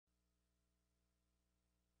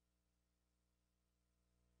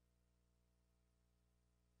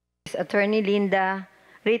Attorney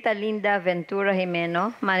Rita Linda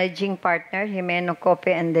Ventura-Jimeno, Managing Partner, Jimeno Cope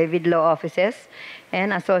and David Law Offices,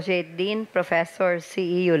 and Associate Dean, Professor,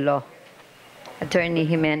 CEU Law. Attorney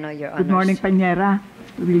Jimeno, Your Honors. Good morning, Pañera.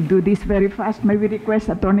 We'll do this very fast. May we request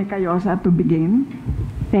Attorney Cayosa to begin?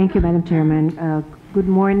 Thank you, Madam Chairman. Good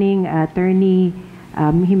morning, Attorney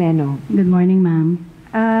Jimeno. Good morning, ma'am.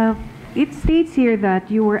 It states here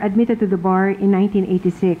that you were admitted to the bar in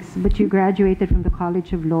 1986, but you graduated from the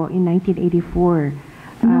College of Law in 1984.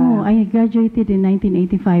 No, I graduated in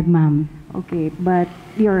 1985, ma'am. Okay, but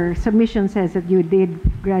your submission says that you did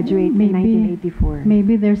graduate in 1984.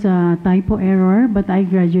 Maybe there's a typo error, but I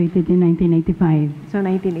graduated in 1985. So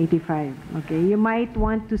 1985. Okay, you might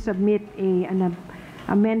want to submit an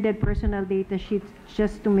amended personal data sheet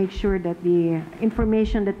just to make sure that the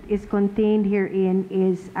information that is contained herein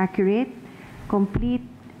is accurate, complete,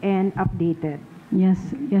 and updated.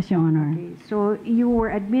 Yes, Your Honor. Okay, so you were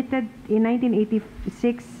admitted in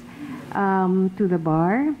 1986 to the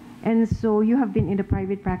bar, and so you have been in the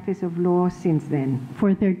private practice of law since then.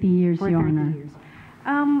 For 30 years, For Your 30 Honor. years.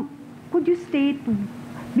 Could you state,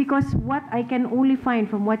 because what I can only find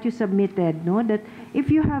from what you submitted, no, that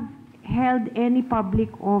if you have held any public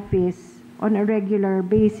office on a regular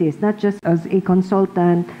basis, not just as a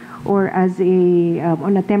consultant or as a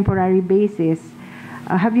on a temporary basis,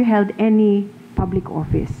 have you held any public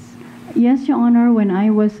office? Yes, Your Honor, when I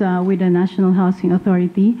was with the National Housing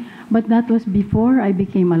Authority, but that was before I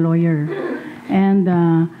became a lawyer. And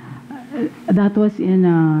that was in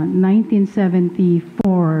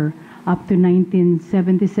 1974 up to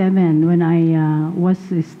 1977 when I was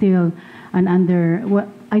still an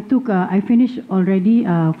I finished already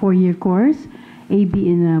a 4-year course, AB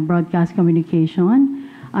in Broadcast Communication.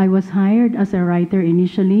 I was hired as a writer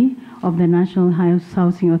initially of the National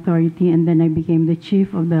Housing Authority, and then I became the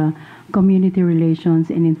chief of the Community Relations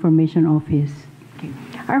and Information Office. Okay.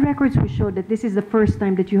 Our records will show that this is the first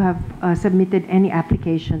time that you have submitted any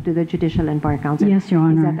application to the Judicial and Bar Council. Yes, Your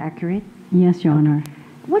Honor. Is that accurate? Yes, Your Honor.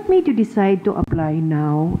 What made you decide to apply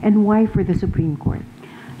now, and why for the Supreme Court?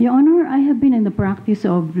 Your Honor, I have been in the practice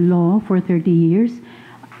of law for 30 years.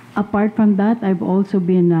 Apart from that, I've also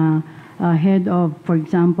been head of, for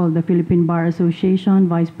example, the Philippine Bar Association,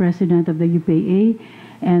 vice president of the UPA,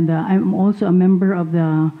 and I'm also a member of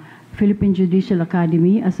the Philippine Judicial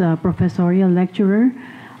Academy as a professorial lecturer.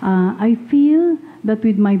 I feel that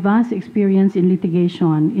with my vast experience in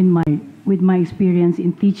litigation, with my experience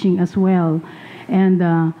in teaching as well, and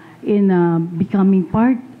in becoming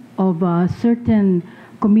part of certain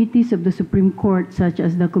committees of the Supreme Court, such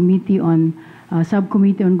as the Committee on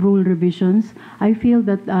Subcommittee on Rule Revisions, I feel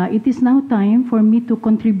that it is now time for me to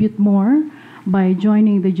contribute more by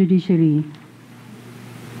joining the judiciary.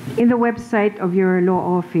 In the website of your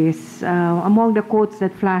law office, among the quotes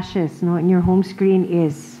that flashes in your home screen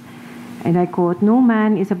is, and I quote, "No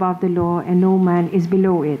man is above the law and no man is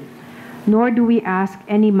below it, nor do we ask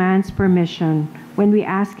any man's permission when we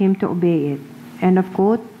ask him to obey it." End of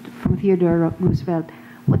quote from Theodore Roosevelt.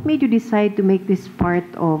 What made you decide to make this part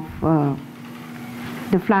of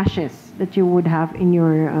the flashes that you would have in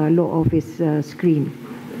your law office screen?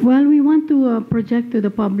 Well, we want to project to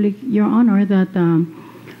the public, Your Honor, that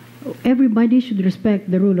everybody should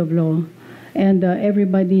respect the rule of law, and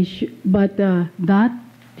but that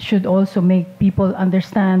should also make people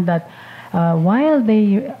understand that while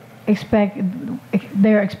they're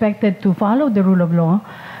expected to follow the rule of law,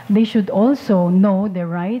 they should also know their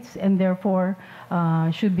rights, and therefore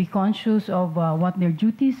should be conscious of what their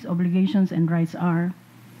duties, obligations, and rights are.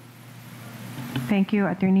 Thank you,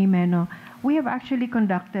 Attorney Meno. We have actually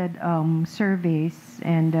conducted surveys,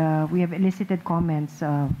 and we have elicited comments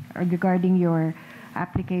regarding your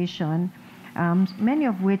application, many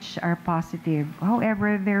of which are positive.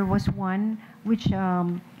 However, there was one which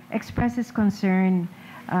expresses concern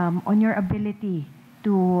on your ability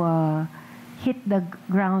to hit the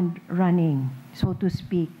ground running, so to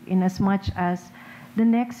speak, in as much as the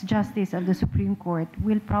next justice of the Supreme Court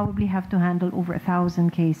will probably have to handle over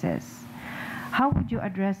 1,000 cases. How would you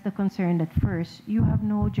address the concern that first, you have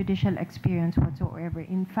no judicial experience whatsoever?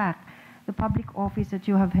 In fact, the public office that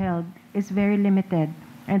you have held is very limited,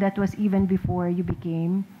 and that was even before you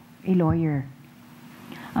became a lawyer.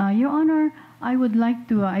 Your Honor, I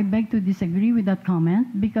beg to disagree with that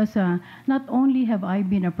comment, because not only have I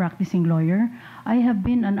been a practicing lawyer, I have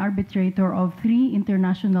been an arbitrator of 3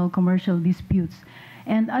 international commercial disputes.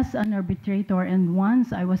 And as an arbitrator, and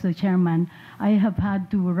once I was the chairman, I have had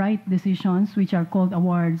to write decisions which are called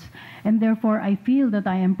awards. And therefore, I feel that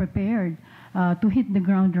I am prepared to hit the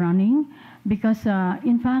ground running, because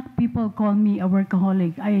in fact, people call me a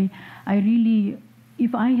workaholic. I really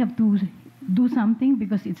if I have to do something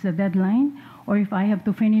because it's a deadline, or if I have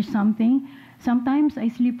to finish something, sometimes I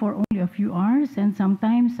sleep for only a few hours, and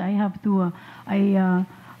sometimes I have to,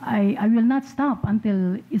 I will not stop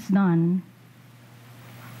until it's done.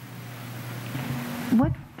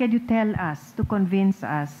 What can you tell us to convince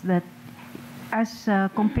us that, as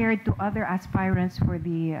compared to other aspirants for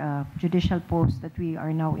the judicial post that we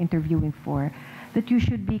are now interviewing for, that you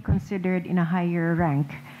should be considered in a higher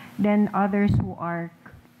rank than others who are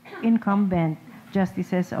incumbent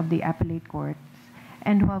justices of the appellate courts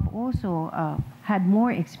and who have also had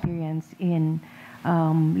more experience in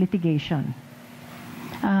litigation?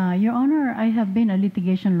 Your Honor, I have been a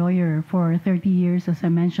litigation lawyer for 30 years, as I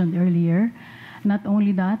mentioned earlier. Not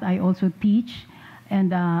only that, I also teach,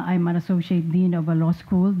 and I'm an associate dean of a law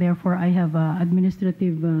school. Therefore, I have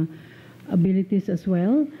administrative abilities as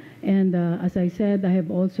well. And as I said, I have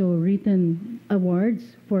also written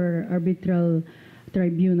awards for arbitral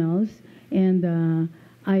tribunals. And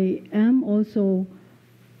I am also,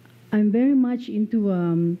 I'm very much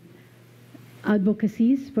into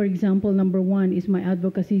advocacies. For example, number one is my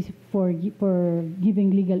advocacy for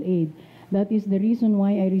giving legal aid. That is the reason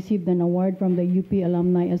why I received an award from the UP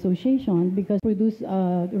Alumni Association, because I produced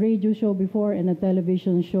a radio show before and a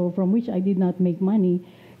television show from which I did not make money.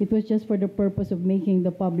 It was just for the purpose of making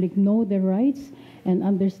the public know their rights and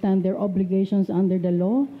understand their obligations under the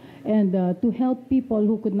law, and to help people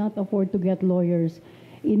who could not afford to get lawyers.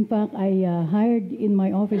 In fact, I hired in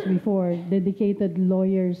my office before dedicated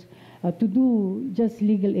lawyers to do just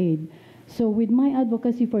legal aid. So with my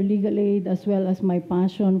advocacy for legal aid, as well as my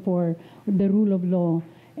passion for the rule of law,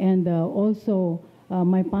 and also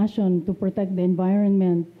my passion to protect the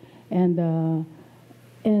environment, and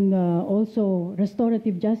also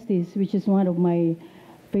restorative justice, which is one of my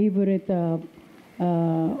favorite,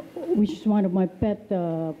 which is one of my pet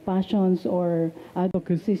passions or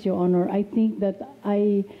advocacies, Your Honor, I think that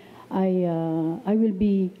I will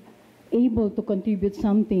be able to contribute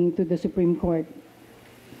something to the Supreme Court.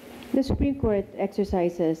 The Supreme Court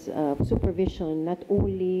exercises supervision not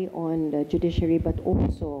only on the judiciary but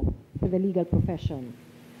also for the legal profession.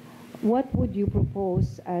 What would you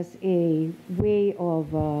propose as a way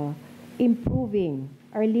of improving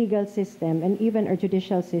our legal system and even our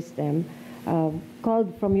judicial system,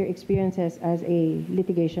 called from your experiences as a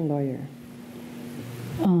litigation lawyer?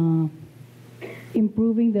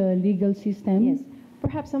 Improving the legal system? Yes.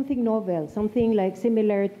 Perhaps something novel, something like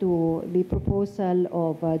similar to the proposal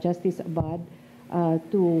of Justice Abad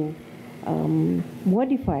to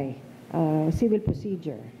modify civil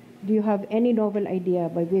procedure. Do you have any novel idea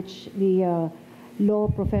by which the law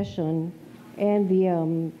profession and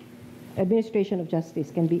the administration of justice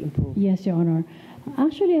can be improved? Yes, Your Honor.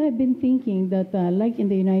 Actually, I've been thinking that, like in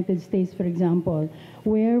the United States, for example,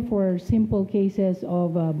 where for simple cases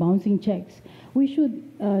of bouncing checks, we should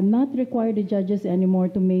not require the judges anymore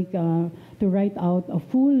to make to write out a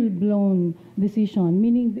full-blown decision,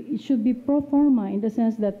 meaning it should be pro forma in the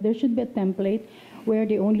sense that there should be a template where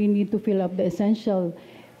they only need to fill up the essential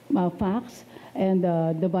facts and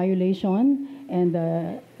the violation, and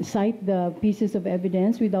cite the pieces of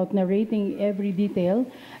evidence without narrating every detail.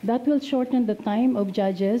 That will shorten the time of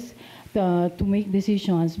judges to make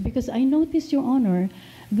decisions. Because I noticed, Your Honor,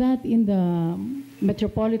 that in the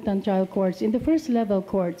metropolitan trial courts, in the first level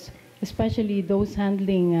courts, especially those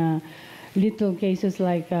handling little cases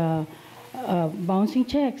like bouncing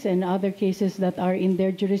checks and other cases that are in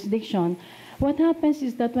their jurisdiction, what happens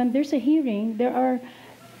is that when there's a hearing, there are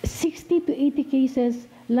 60 to 80 cases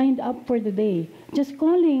lined up for the day. Just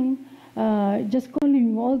calling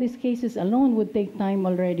all these cases alone would take time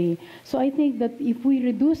already. So I think that if we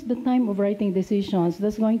reduce the time of writing decisions,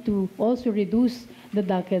 that's going to also reduce the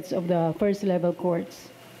dockets of the first level courts.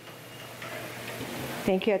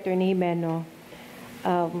 Thank you, Attorney Jimeno.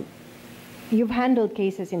 You've handled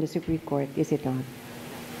cases in the Supreme Court, is it not?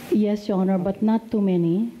 Yes, Your Honor, but not too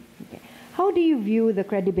many. Okay. How do you view the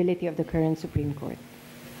credibility of the current Supreme Court?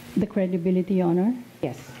 The credibility, Your Honor?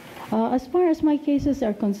 Yes. As far as my cases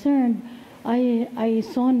are concerned, I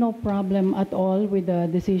saw no problem at all with the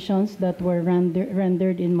decisions that were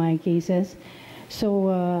rendered in my cases.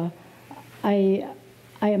 So I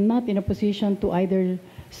am not in a position to either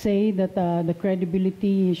say that the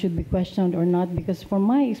credibility should be questioned or not, because from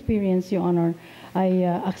my experience, Your Honor, I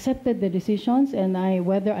accepted the decisions, and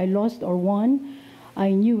whether I lost or won,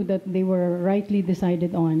 I knew that they were rightly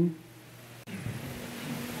decided on.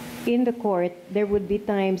 In the court, there would be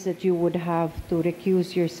times that you would have to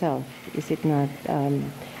recuse yourself, is it not?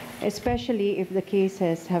 Especially if the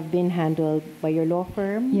cases have been handled by your law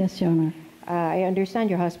firm. Yes, Your Honor. I understand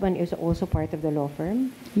your husband is also part of the law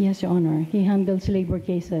firm. Yes, Your Honor. He handles labor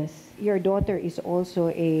cases. Your daughter is also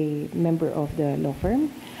a member of the law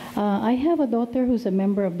firm. I have a daughter who's a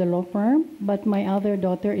member of the law firm, but my other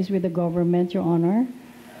daughter is with the government, Your Honor.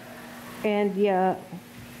 And the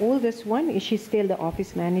oldest one, is she still the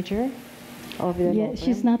office manager of the law Yeah, firm?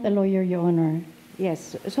 she's not a lawyer, Your Honor.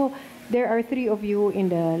 Yes. So there are three of you in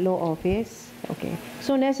the law office. Okay.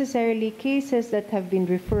 So necessarily cases that have been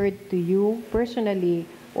referred to you personally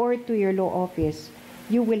or to your law office,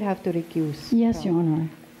 you will have to recuse. Yes, from. Your Honor.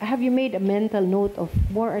 Have you made a mental note of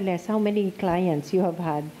more or less how many clients you have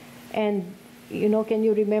had? And, can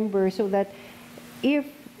you remember so that if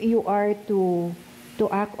you are to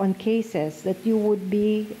act on cases, that you would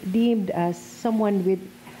be deemed as someone with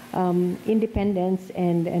independence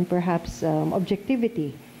and perhaps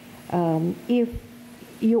objectivity, if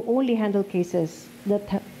you only handle cases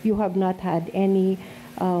that you have not had any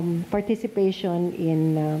participation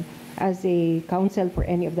in as a counsel for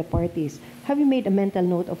any of the parties. Have you made a mental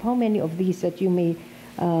note of how many of these that you may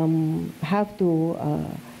have to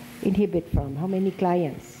inhibit from? How many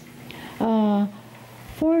clients?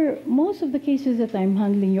 For most of the cases that I'm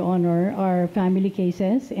handling, Your Honor, are family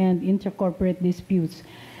cases and intracorporate disputes.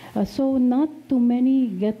 So not too many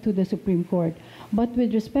get to the Supreme Court. But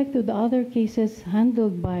with respect to the other cases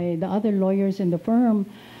handled by the other lawyers in the firm,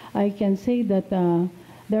 I can say that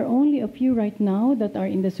there are only a few right now that are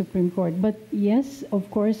in the Supreme Court. But yes,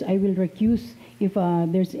 of course, I will recuse if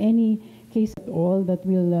there's any case at all that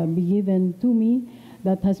will be given to me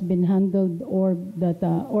that has been handled or that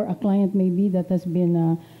or a client maybe that has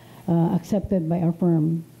been accepted by our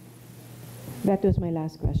firm. That was my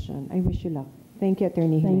last question. I wish you luck. Thank you,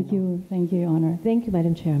 Attorney Thank Jimeno. you. Thank you, Your Honor. Thank you,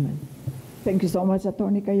 Madam Chairman. Thank you so much,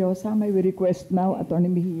 Attorney Cayosa. May we request now Attorney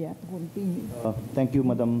Mejia to continue. Thank you,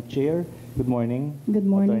 Madam Chair. Good morning. Good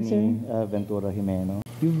morning, Attorney, sir. Ventura-Jimeno.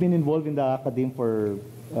 You've been involved in the academe for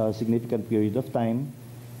a significant period of time,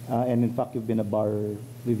 and in fact, you've been a bar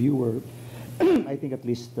reviewer, I think at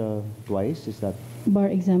least twice. Is that Bar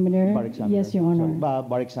examiner? bar examiner? Yes, Your Honor. Sorry,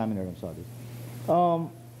 bar examiner. I'm sorry.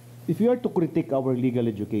 If you are to critique our legal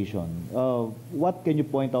education, what can you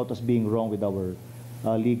point out as being wrong with our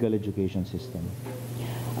legal education system?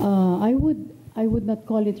 I would not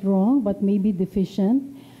call it wrong, but maybe deficient,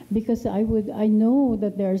 because I know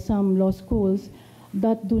that there are some law schools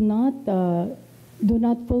that do not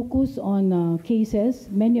focus on cases.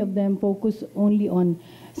 Many of them focus only on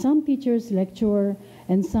some teachers lecture,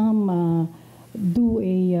 and some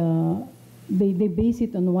they base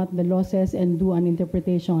it on what the law says and do an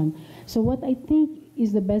interpretation. So what I think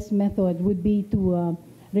is the best method would be to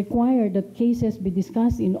require that cases be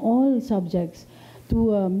discussed in all subjects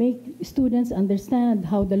to make students understand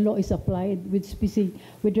how the law is applied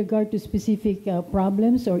with regard to specific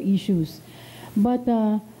problems or issues. But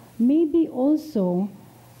maybe also,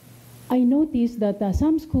 I noticed that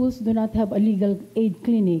some schools do not have a legal aid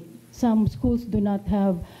clinic. Some schools do not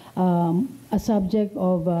have a subject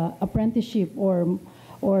of apprenticeship or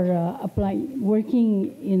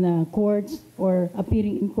working in courts or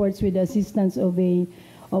appearing in courts with the assistance of a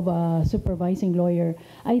supervising lawyer.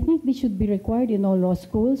 I think this should be required in all law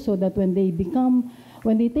schools so that when they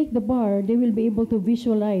take the bar, they will be able to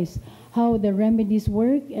visualize how the remedies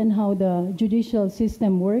work and how the judicial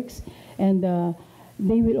system works, and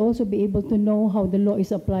they will also be able to know how the law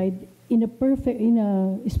is applied in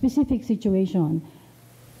a specific situation.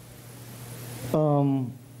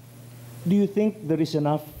 Do you think there is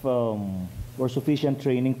enough or sufficient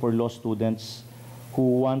training for law students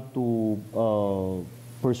who want to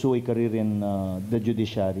pursue a career in the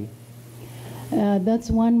judiciary? That's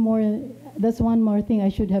one more thing I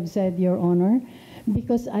should have said, Your Honor,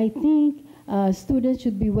 because I think students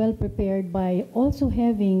should be well prepared by also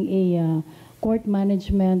having a court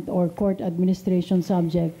management or court administration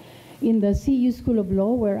subject. In the CU School of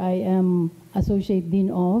Law, where I am Associate Dean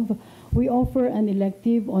of, we offer an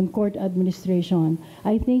elective on court administration.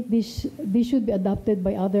 I think this should be adopted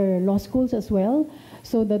by other law schools as well,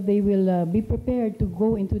 so that they will be prepared to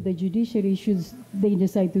go into the judiciary should they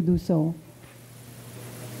decide to do so.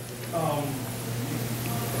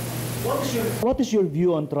 What is your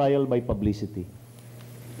view on trial by publicity?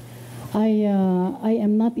 I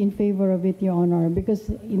am not in favor of it, Your Honor, because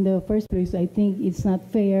in the first place, I think it's not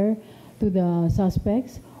fair to the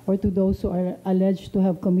suspects or to those who are alleged to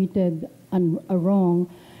have committed a wrong,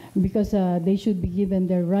 because they should be given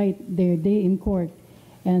their day in court.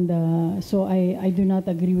 And so I do not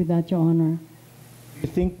agree with that, Your Honor. Do you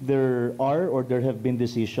think there are or there have been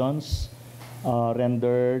decisions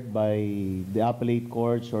rendered by the appellate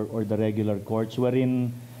courts or the regular courts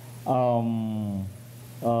wherein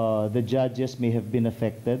the judges may have been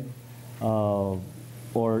affected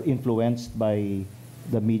or influenced by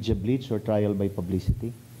the media blitz or trial by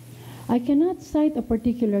publicity? I cannot cite a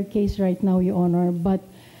particular case right now, Your Honor, but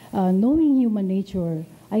knowing human nature,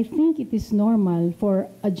 I think it is normal for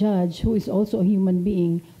a judge who is also a human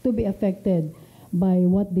being to be affected by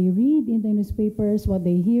what they read in the newspapers, what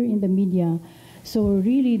they hear in the media. So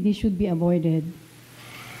really, this should be avoided.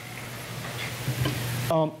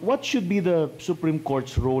 What should be the Supreme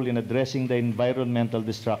Court's role in addressing the environmental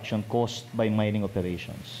destruction caused by mining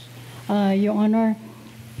operations? Your Honor,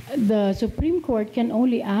 the Supreme Court can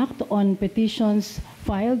only act on petitions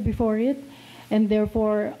filed before it, and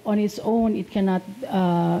therefore, on its own, it cannot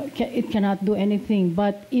do anything.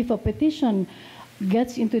 But if a petition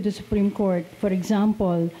gets into the Supreme Court, for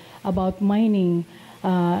example, about mining,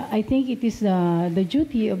 I think it is the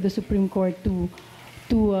duty of the Supreme Court to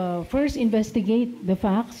first investigate the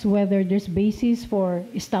facts, whether there's basis for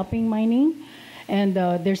stopping mining, and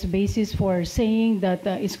there's basis for saying that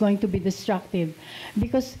it's going to be destructive.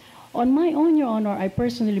 Because on my own, Your Honor, I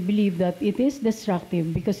personally believe that it is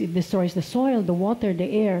destructive because it destroys the soil, the water, the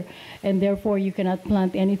air, and therefore you cannot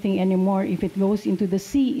plant anything anymore. If it goes into the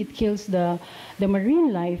sea, it kills the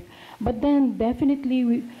marine life. But then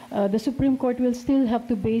definitely the Supreme Court will still have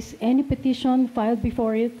to base any petition filed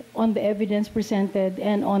before it on the evidence presented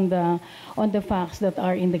and on the facts that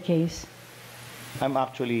are in the case. I'm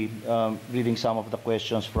actually reading some of the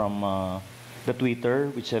questions from the Twitter,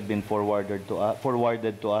 which have been forwarded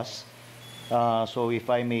to us. So if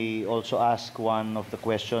I may also ask one of the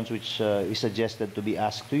questions which is suggested to be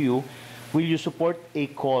asked to you, will you support a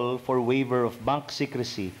call for waiver of bank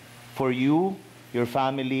secrecy for you, your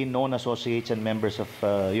family, known associates, and members of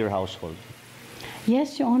your household?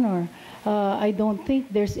 Yes, Your Honor. I don't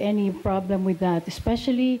think there's any problem with that,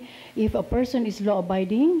 especially if a person is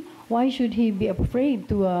law-abiding. Why should he be afraid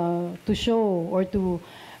to show or to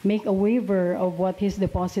make a waiver of what his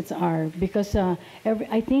deposits are? Because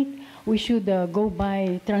I think we should go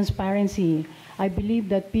by transparency. I believe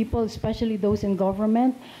that people, especially those in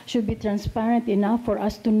government, should be transparent enough for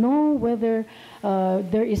us to know whether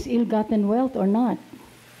there is ill-gotten wealth or not.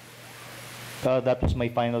 That was my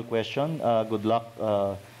final question. Good luck,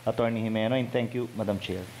 Attorney Jimeno, and thank you, Madam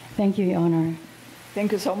Chair. Thank you, Your Honor.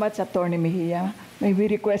 Thank you so much, Attorney Mejia. May we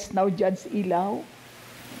request now Judge Ilaw?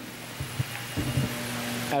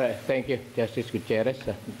 All right, thank you, Justice Gutierrez.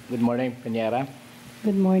 Good morning, Peñera.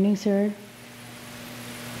 Good morning, sir.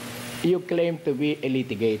 You claim to be a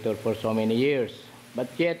litigator for so many years, but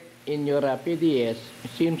yet in your PDS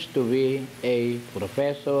seems to be a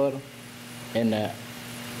professor and a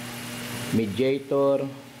mediator,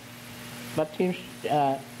 but seems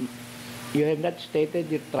you have not stated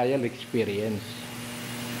your trial experience.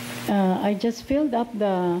 I just filled up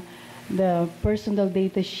the personal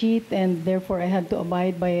data sheet, and therefore I had to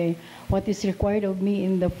abide by what is required of me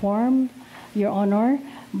in the form, Your Honor.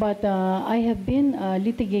 But I have been a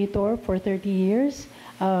litigator for 30 years,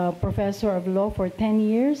 a professor of law for 10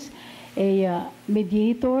 years, a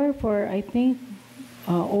mediator for, I think,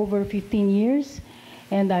 over 15 years,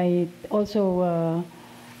 and I also,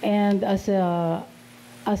 and as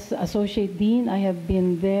associate dean, I have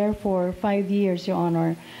been there for 5 years, Your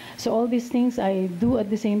Honor. So all these things I do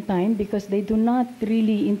at the same time because they do not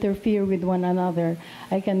really interfere with one another.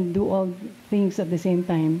 I can do all things at the same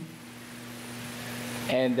time.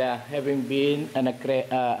 And having been an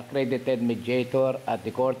accredited mediator at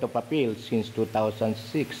the Court of Appeals since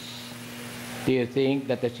 2006, do you think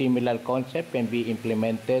that a similar concept can be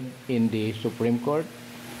implemented in the Supreme Court?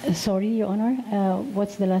 Sorry, Your Honor,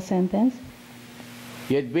 what's the last sentence?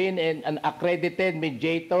 You've been an accredited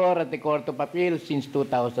mediator at the Court of Appeals since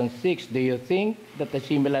 2006. Do you think that a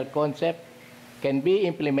similar concept can be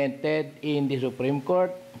implemented in the Supreme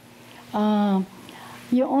Court?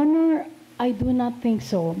 Your Honor, I do not think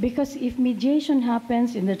so. Because if mediation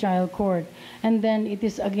happens in the trial court and then it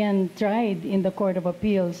is again tried in the Court of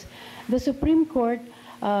Appeals, the Supreme Court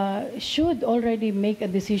should already make a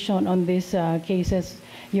decision on these cases,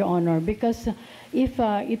 Your Honor. Because if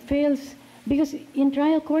it fails, because in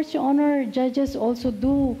trial courts, Your Honor, judges also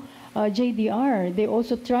do JDR. They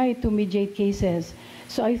also try to mediate cases.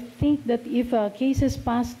 So I think that if cases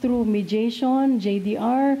pass through mediation,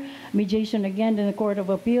 JDR, mediation again in the Court of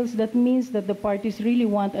Appeals, that means that the parties really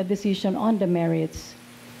want a decision on the merits.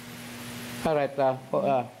 All right.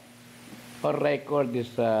 For record, this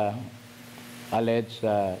alleged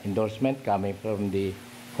endorsement coming from the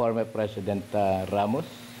former President Ramos,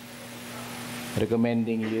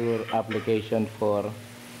 recommending your application for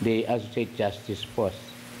the Associate Justice post.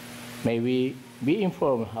 May we be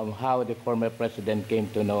informed of how the former President came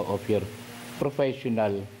to know of your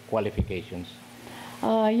professional qualifications?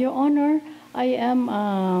 Your Honor, I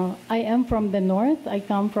am from the north. I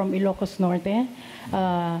come from Ilocos Norte.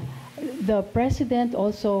 The president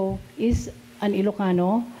also is an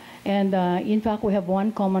Ilocano, and in fact, we have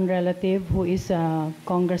one common relative who is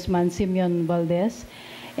Congressman Simeon Valdez,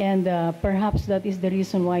 and perhaps that is the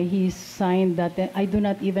reason why he signed that. I do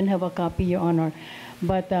not even have a copy, Your Honor,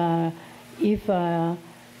 but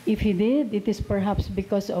if he did, it is perhaps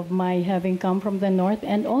because of my having come from the north,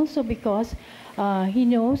 and also because he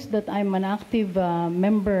knows that I'm an active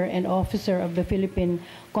member and officer of the Philippine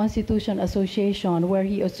Constitution Association, where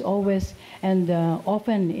he is always and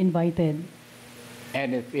often invited.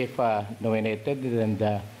 And if nominated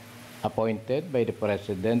and appointed by the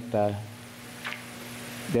President,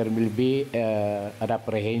 there will be an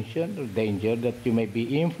apprehension or danger that you may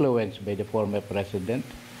be influenced by the former President?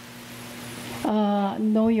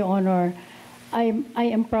 No, Your Honor. I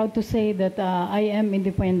am proud to say that I am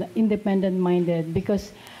independent-minded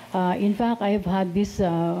because, in fact, I have had this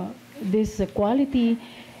quality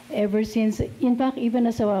ever since. In fact, even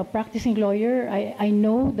as a practicing lawyer, I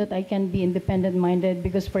know that I can be independent-minded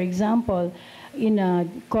because, for example, in a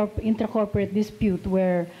intra-corporate dispute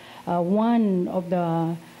where one of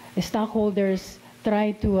the stockholders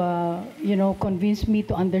tried to, convince me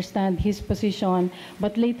to understand his position,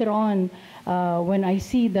 but later on, when I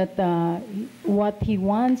see that what he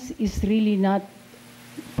wants is really not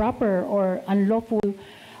proper or unlawful,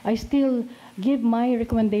 I still give my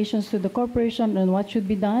recommendations to the corporation on what should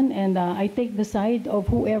be done, and I take the side of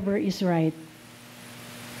whoever is right.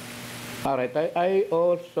 All right. I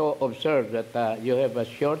also observed that you have a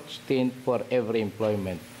short stint for every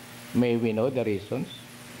employment. May we know the reasons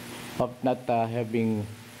of not having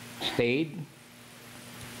stayed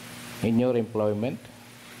in your employment?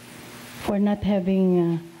 For not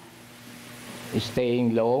having...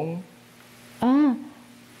 Staying long?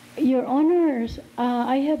 Your Honors,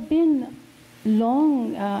 I have been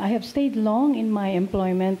long, I have stayed long in my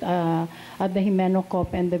employment at the Jimeno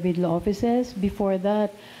Cope and the Vidlo offices. Before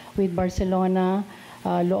that, with Barcelona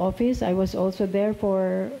Law Office, I was also there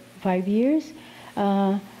for 5 years.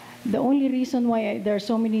 The only reason why there are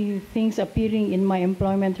so many things appearing in my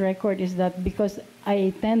employment record is that because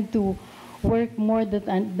I tend to work more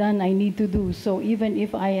than I need to do. So even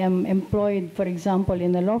if I am employed, for example,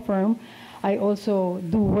 in a law firm, I also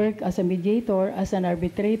do work as a mediator, as an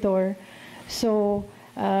arbitrator. So,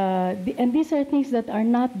 and these are things that are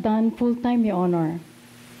not done full-time, Your Honor.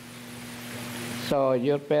 So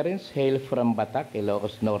your parents hail from Batak,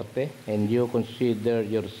 Ilocos Norte, and you consider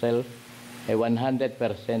yourself a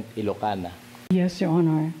 100% Ilocana. Yes, Your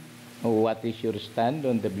Honor. What is your stand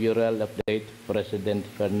on the burial of the late President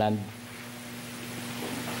Ferdinand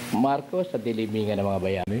Marcos sa dilimingan ng mga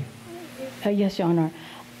bayani? Yes, Your Honor.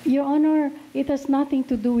 Your Honor, it has nothing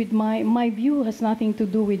to do with my view has nothing to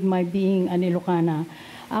do with my being an Ilocana.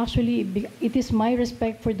 Actually, it is my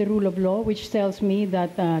respect for the rule of law which tells me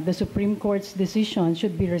that the Supreme Court's decision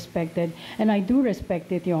should be respected, and I do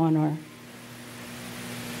respect it, Your Honor.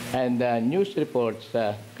 And news reports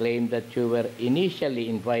claim that you were initially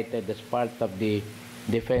invited as part of the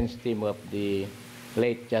defense team of the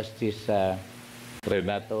late Justice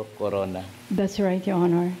Renato Corona. That's right, Your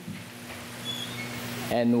Honor.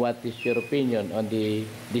 And what is your opinion on the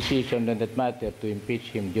decision on that matter to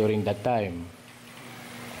impeach him during that time?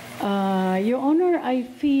 Your Honor, I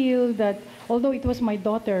feel that although it was my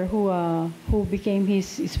daughter who became his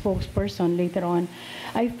spokesperson later on,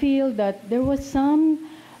 I feel that there was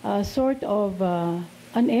some sort of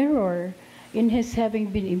an error in his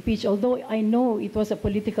having been impeached. Although I know it was a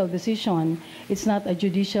political decision, it's not a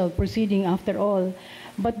judicial proceeding after all.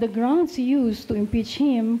 But the grounds used to impeach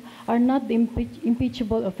him are not the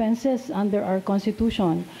impeachable offenses under our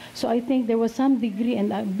Constitution. So I think there was some degree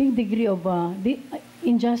and a big degree of the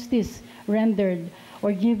injustice rendered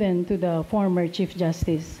or given to the former Chief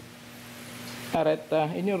Justice. All right,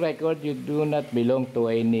 in your record, you do not belong to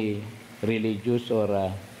any religious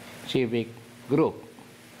or civic group.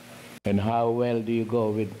 And how well do you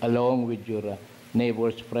go along with your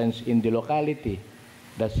neighbors, friends in the locality?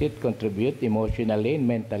 Does it contribute emotionally and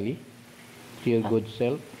mentally to your good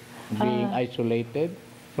self, being isolated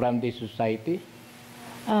from the society?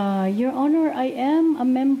 Your Honor, I am a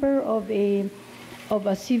member of a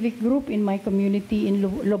civic group in my community in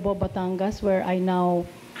Lobo, Batangas, where I now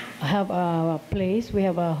have a place. We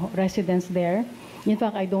have a residence there. In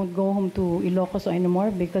fact, I don't go home to Ilocos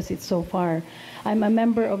anymore because it's so far. I'm a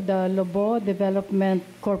member of the Lobo Development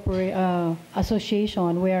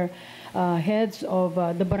Association, where heads of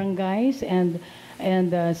the barangays and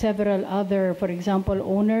several other, for example,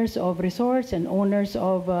 owners of resorts and owners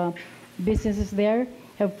of businesses there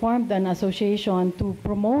have formed an association to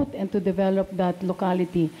promote and to develop that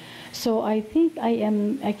locality. So I think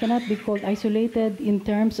I cannot be called isolated in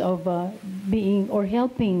terms of being or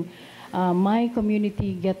helping my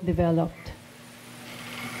community get developed.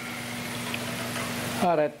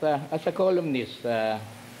 All right, as a columnist,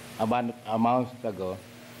 about a month ago,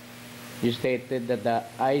 you stated that the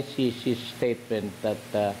ICC statement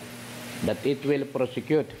that it will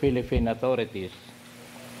prosecute Philippine authorities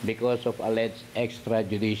because of alleged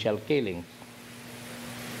extrajudicial killings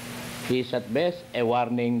is at best a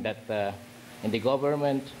warning that in the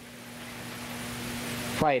government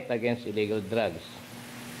fight against illegal drugs.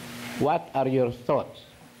 What are your thoughts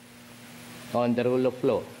on the rule of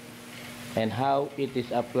law and how it is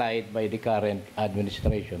applied by the current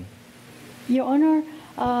administration? Your Honor,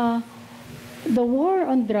 the war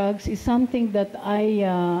on drugs is something that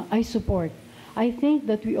I support. I think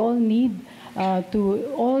that we all need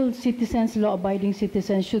all citizens, law-abiding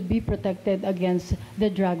citizens, should be protected against the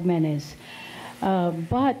drug menace.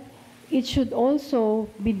 But it should also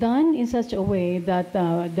be done in such a way that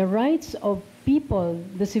the rights of people,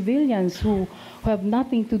 the civilians who have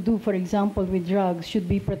nothing to do, for example, with drugs, should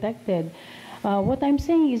be protected. What I'm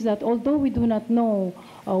saying is that although we do not know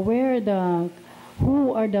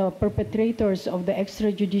who are the perpetrators of the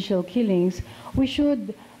extrajudicial killings,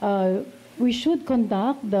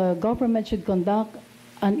 the government should conduct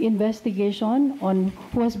an investigation on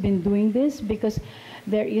who has been doing this, because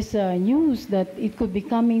there is news that it could be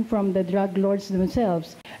coming from the drug lords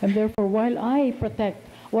themselves. And therefore, while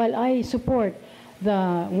I support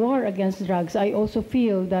the war against drugs, I also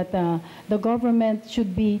feel that the government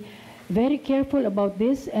should be very careful about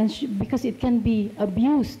this, and because it can be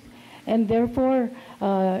abused, and therefore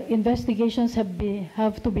investigations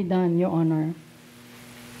have to be done, Your Honor.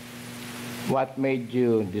 What made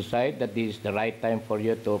you decide that this is the right time for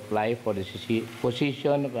you to apply for the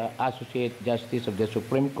position of Associate Justice of the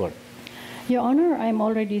Supreme Court? Your Honor, I'm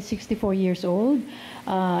already 64 years old.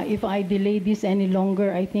 If I delay this any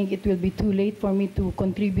longer, I think it will be too late for me to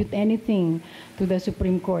contribute anything to the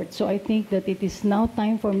Supreme Court. So I think that it is now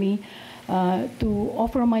time for me to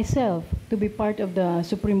offer myself to be part of the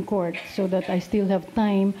Supreme Court, so that I still have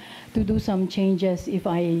time to do some changes if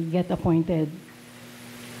I get appointed.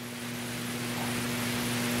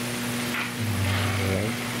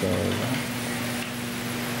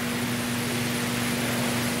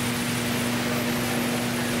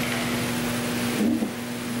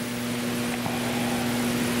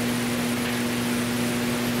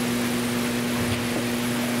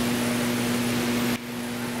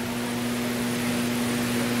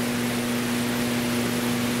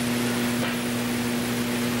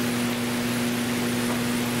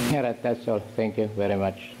 Yeah, that's all. Thank you very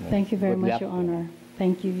much. Thank you very Good much, luck. Your Honor.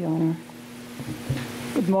 Thank you, Your Honor.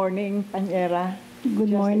 Good morning, Panyera. Good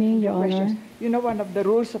Just a morning, few Your Honor. questions. You know, one of the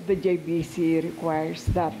rules of the JBC requires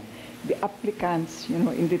that the applicants,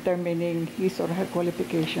 in determining his or her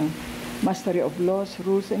qualification, mastery of laws,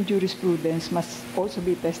 rules, and jurisprudence must also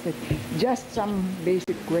be tested. Just some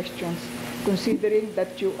basic questions, considering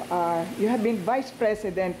that you have been Vice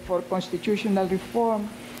President for Constitutional Reform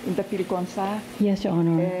in the PhilConsa. Yes, Your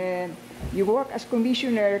Honor. And you work as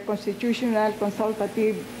Commissioner, Constitutional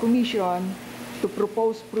Consultative Commission, to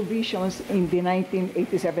propose provisions in the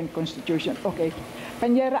 1987 Constitution. Okay.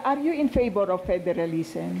 Panyera, are you in favor of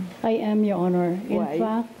federalism? I am, Your Honor. In Why?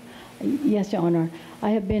 fact, yes, Your Honor. I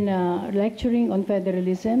have been lecturing on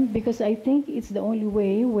federalism because I think it's the only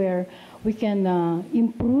way where we can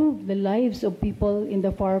improve the lives of people in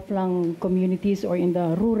the far-flung communities or in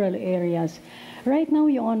the rural areas. Right now,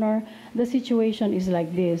 Your Honor, the situation is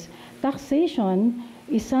like this. Taxation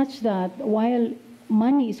is such that while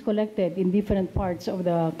money is collected in different parts of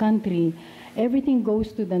the country, everything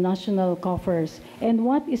goes to the national coffers. And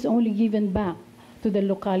what is only given back to the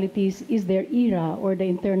localities is their IRA, or the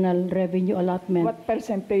Internal Revenue Allotment. What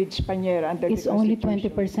percentage, Panyera, under It's the only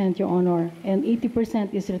Constitution? 20%, Your Honor, and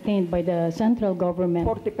 80% is retained by the central government.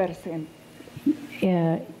 40%.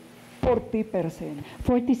 40%.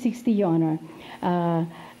 40-60, Your Honor.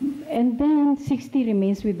 And then 60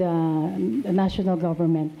 remains with the national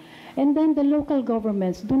government. And then the local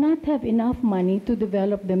governments do not have enough money to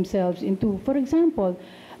develop themselves into, for example,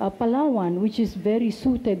 Palawan, which is very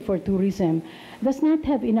suited for tourism, does not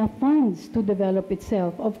have enough funds to develop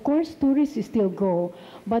itself. Of course, tourists still go,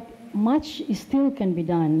 but much still can be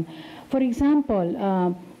done. For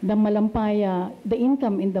example, the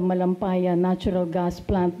income in the Malampaya natural gas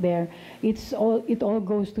plant there, it all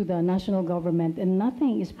goes to the national government, and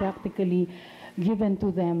nothing is practically given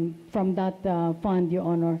to them from that fund, Your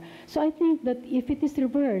Honor. So I think that if it is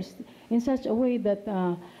reversed in such a way that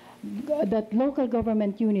that local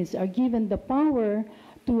government units are given the power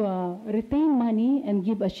to retain money and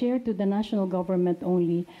give a share to the national government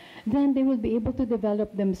only, then they will be able to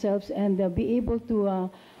develop themselves and be able to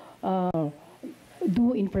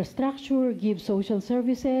do infrastructure, give social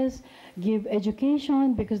services, give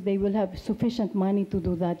education, because they will have sufficient money to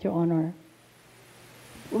do that, Your Honor.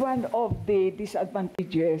 One of the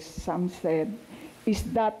disadvantages, some said, is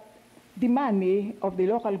that the money of the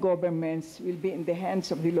local governments will be in the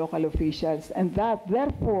hands of the local officials, and that,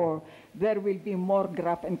 therefore, there will be more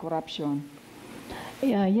graft and corruption.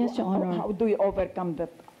 Yes, Your Honor. How do we overcome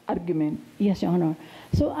that argument? Yes, Your Honor.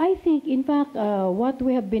 So I think, in fact, what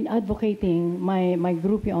we have been advocating, my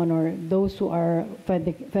group, Your Honor, those who are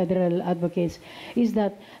federal advocates, is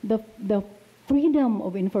that the Freedom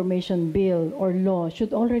of Information Bill or law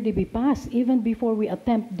should already be passed even before we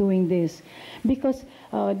attempt doing this, because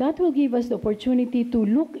that will give us the opportunity to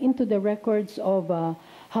look into the records of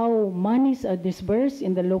how monies are disbursed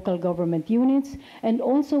in the local government units, and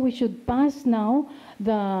also we should pass now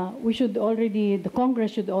the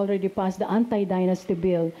Congress should already pass the anti-dynasty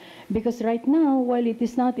bill, because right now, while it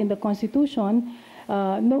is not in the Constitution,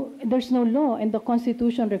 there's no law, and the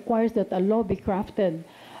Constitution requires that a law be crafted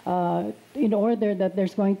in order that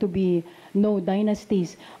there's going to be no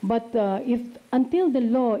dynasties. But if until the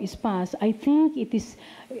law is passed, I think it is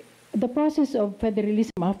the process of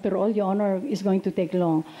federalism, after all, Your Honor, is going to take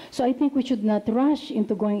long. So I think we should not rush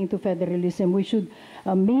into going into federalism. We should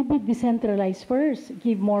maybe decentralize first,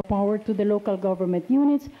 give more power to the local government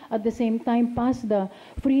units, at the same time pass the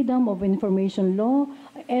Freedom of Information law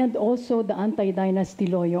and also the anti-dynasty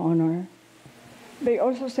law, Your Honor. They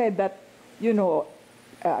also said that,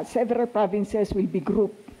 several provinces will be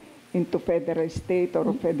grouped into federal state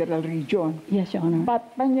or federal region. Yes, Your Honor.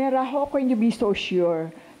 But, Panyera, how can you be so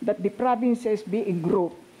sure that the provinces being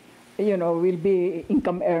grouped, will be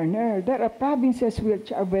income earner? There are provinces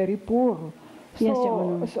which are very poor. So, yes, Your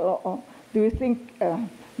Honor. So, do you think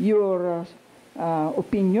your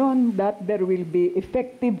opinion that there will be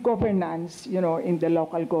effective governance, in the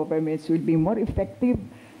local governments will be more effective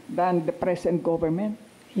than the present government?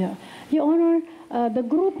 Yeah. Your Honor, the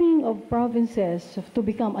grouping of provinces to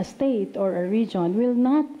become a state or a region will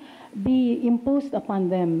not be imposed upon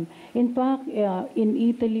them. In fact, in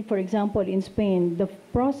Italy, for example, in Spain, the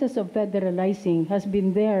process of federalizing has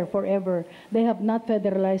been there forever. They have not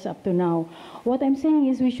federalized up to now. What I'm saying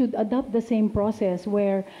is we should adopt the same process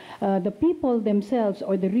where the people themselves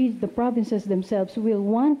or the provinces themselves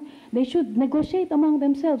they should negotiate among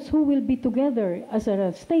themselves who will be together as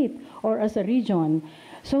a state or as a region,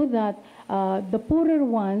 so that the poorer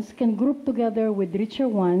ones can group together with richer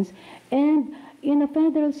ones. And in a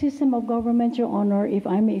federal system of government, Your Honor, if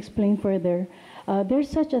I may explain further, there's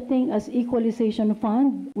such a thing as equalization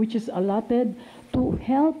fund, which is allotted to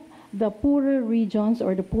help the poorer regions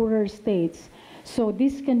or the poorer states. So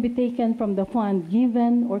this can be taken from the fund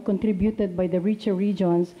given or contributed by the richer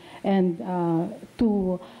regions and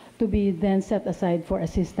to be then set aside for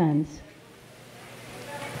assistance.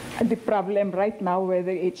 And the problem right now,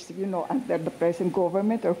 whether it's, under the present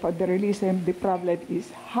government or federalism, the problem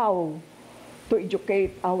is how to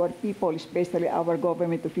educate our people, especially our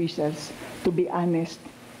government officials, to be honest,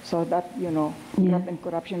 so that, graft and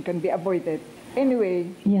corruption can be avoided. Anyway.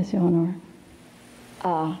 Yes, Your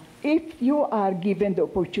Honor. If you are given the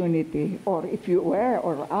opportunity, or if you were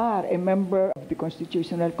or are a member of the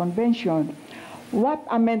Constitutional Convention, what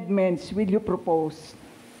amendments will you propose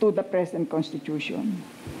to the present Constitution?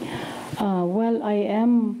 Well,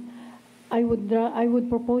 I would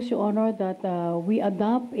propose, Your Honor, that we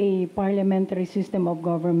adopt a parliamentary system of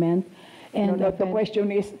government. And the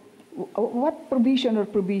question is, what provision or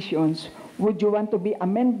provisions would you want to be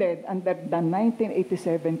amended under the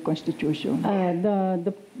 1987 Constitution?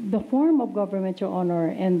 The form of government, Your Honor,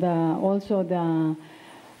 and also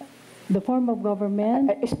the form of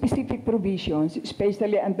government. Specific provisions,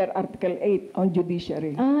 especially under Article 8 on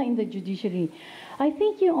judiciary. In the judiciary. I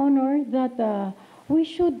think, Your Honor, that we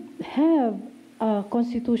should have a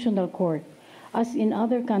constitutional court, as in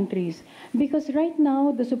other countries, because right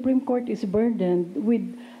now the Supreme Court is burdened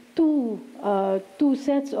with two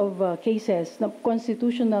sets of cases, the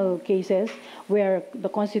constitutional cases where the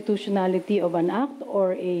constitutionality of an act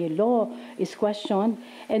or a law is questioned,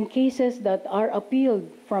 and cases that are appealed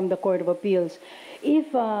from the Court of Appeals.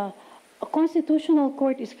 If a constitutional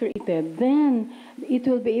court is created, then it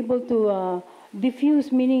will be able to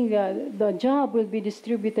diffuse, meaning the job will be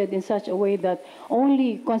distributed in such a way that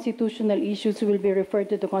only constitutional issues will be referred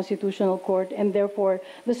to the Constitutional Court, and therefore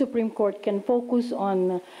the Supreme Court can focus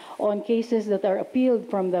on cases that are appealed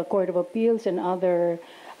from the Court of Appeals and other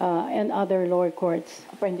and other lower courts.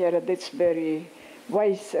 Panjera, that's very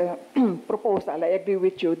wise proposal. I agree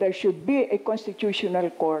with you. There should be a constitutional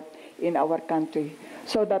court in our country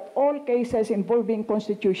so that all cases involving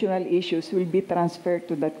constitutional issues will be transferred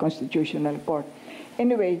to that constitutional court.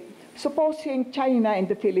 Anyway, supposing China and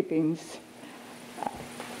the Philippines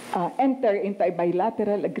enter into a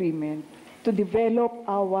bilateral agreement to develop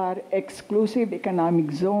our exclusive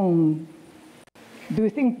economic zone, do you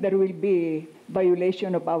think there will be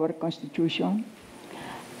violation of our constitution?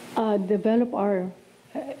 Develop our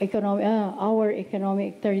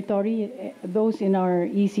economic territory, those in our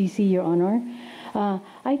ECC, Your Honor.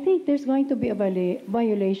 I think there's going to be a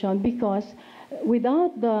violation because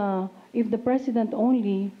if the president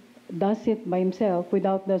only does it by himself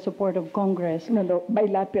without the support of Congress. No,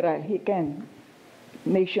 bilateral, he can.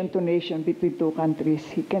 Nation to nation between two countries,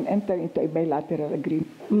 he can enter into a bilateral agreement.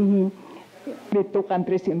 Mm-hmm. With two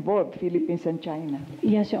countries involved, Philippines and China.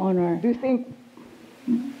 Yes, Your Honor. Do you think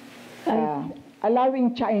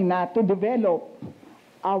allowing China to develop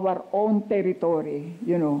our own territory,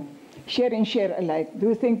 share and share alike, do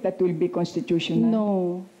you think that will be constitutional?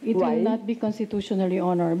 No, it Why? will not be constitutionally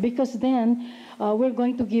honored because then we're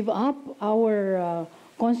going to give up our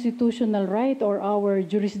constitutional right or our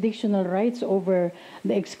jurisdictional rights over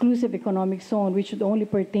the exclusive economic zone, which should only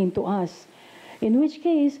pertain to us. In which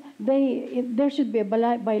case, there should be a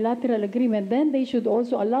bilateral agreement. Then they should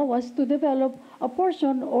also allow us to develop a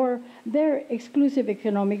portion or their exclusive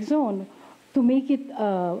economic zone to make it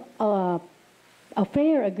a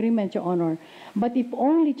fair agreement, Your Honor. But if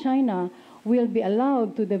only China will be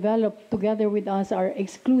allowed to develop together with us our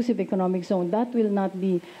exclusive economic zone, that will not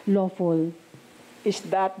be lawful. Is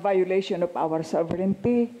that violation of our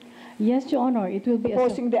sovereignty? Yes, Your Honor, it will be.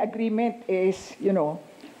 Supposing the agreement is,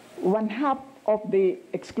 one half of the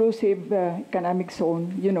exclusive economic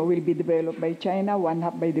zone, will be developed by China, one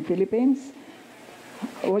half by the Philippines.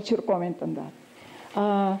 What's your comment on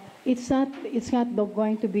that? It's not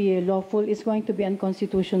going to be lawful. It's going to be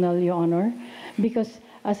unconstitutional, Your Honor, because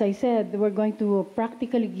as I said, we're going to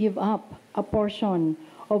practically give up a portion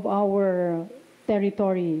of our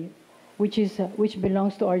territory, which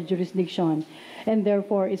belongs to our jurisdiction, and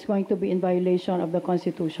therefore it's going to be in violation of the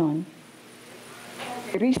Constitution.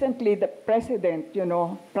 Recently, the president,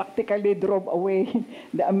 practically drove away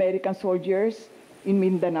the American soldiers in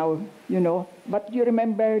Mindanao, But you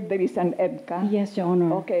remember there is an EDCA? Yes, Your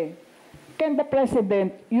Honor. Okay. Can the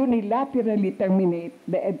president unilaterally terminate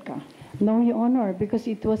the EDCA? No, Your Honor, because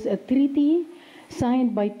it was a treaty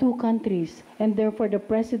signed by two countries, and therefore the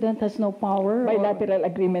president has no power. Bilateral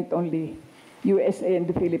agreement only. USA and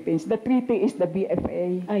the Philippines. The treaty is the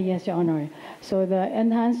BFA. Yes, Your Honor. So the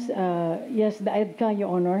enhanced, yes, the EDCA,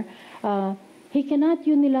 Your Honor. He cannot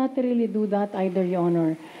unilaterally do that either, Your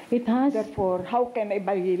Honor. Therefore, how can a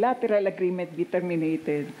bilateral agreement be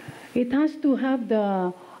terminated? It has to have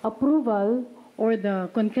the approval or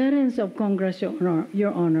the concurrence of Congress,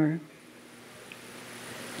 Your Honor.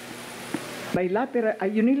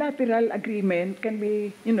 Unilateral agreement can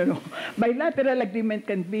be, bilateral agreement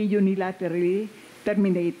can be unilaterally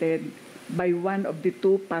terminated by one of the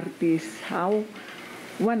two parties. How?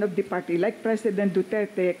 One of the party, like President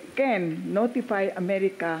Duterte, can notify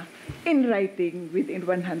America in writing within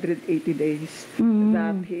 180 days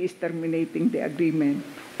that he is terminating the agreement.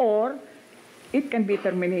 Or it can be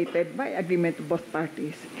terminated by agreement of both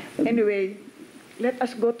parties. Anyway, let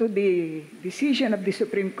us go to the decision of the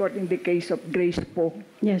Supreme Court in the case of Grace Poe.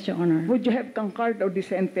 Yes, Your Honor. Would you have concurred or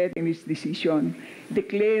dissented in his decision,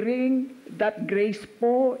 declaring that Grace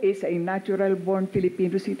Poe is a natural-born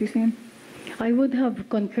Filipino citizen? I would have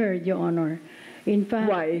concurred, Your Honor. In fact,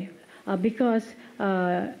 why? Because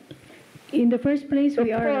in the first place, Of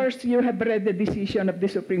course, you have read the decision of the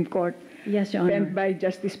Supreme Court. Yes, Your Honor. Penned by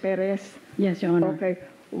Justice Perez. Yes, Your Honor. Okay.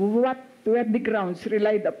 What were the grounds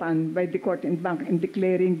relied upon by the court in bank in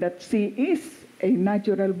declaring that she is a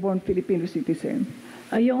natural-born Filipino citizen?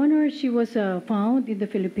 Your Honor, she was found in the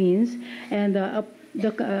Philippines, and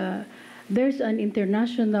there's an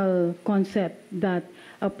international concept that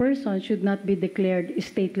a person should not be declared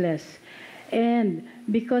stateless. And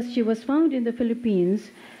because she was found in the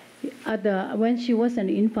Philippines when she was an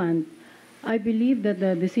infant, I believe that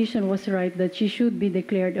the decision was right that she should be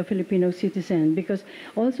declared a Filipino citizen, because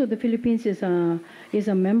also the Philippines is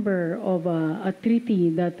a member of a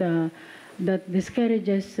treaty that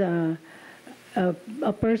discourages a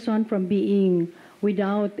person from being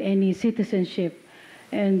without any citizenship.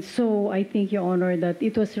 And so I think, Your Honor, that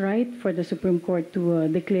it was right for the Supreme Court to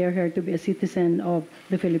declare her to be a citizen of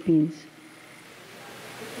the Philippines.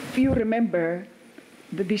 If you remember,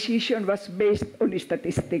 the decision was based on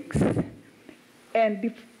statistics.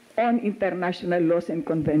 And on international laws and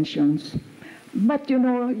conventions. But you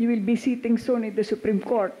know, you will be sitting soon in the Supreme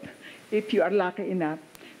Court, if you are lucky enough.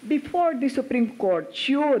 Before the Supreme Court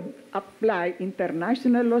should apply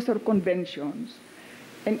international laws or conventions,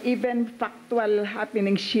 and even factual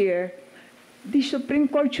happenings here, the Supreme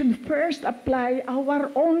Court should first apply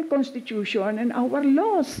our own Constitution and our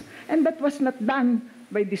laws. And that was not done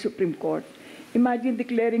by the Supreme Court. Imagine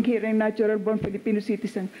declaring here a natural-born Filipino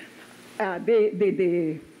citizen.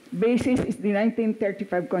 The basis is the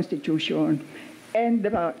 1935 Constitution. And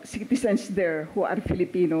the citizens there who are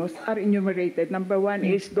Filipinos are enumerated. Number one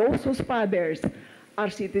is those whose fathers are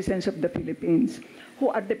citizens of the Philippines, who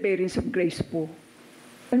are the parents of Grace Poe.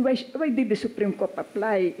 And why did the Supreme Court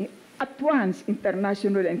apply at once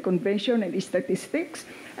international and convention and statistics?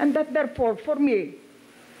 And that therefore, for me,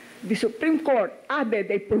 the Supreme Court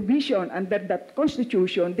added a provision under that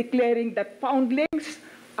Constitution declaring that foundlings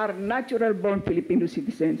are natural-born Filipino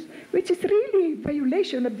citizens, which is really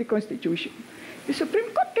violation of the Constitution. The Supreme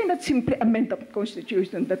Court cannot simply amend the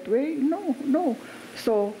Constitution that way. No, no.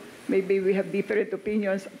 So maybe we have different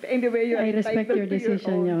opinions. Anyway, you are I respect entitled your to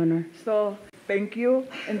decision, own. Your Honor. So thank you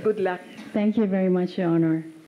and good luck. Thank you very much, Your Honor.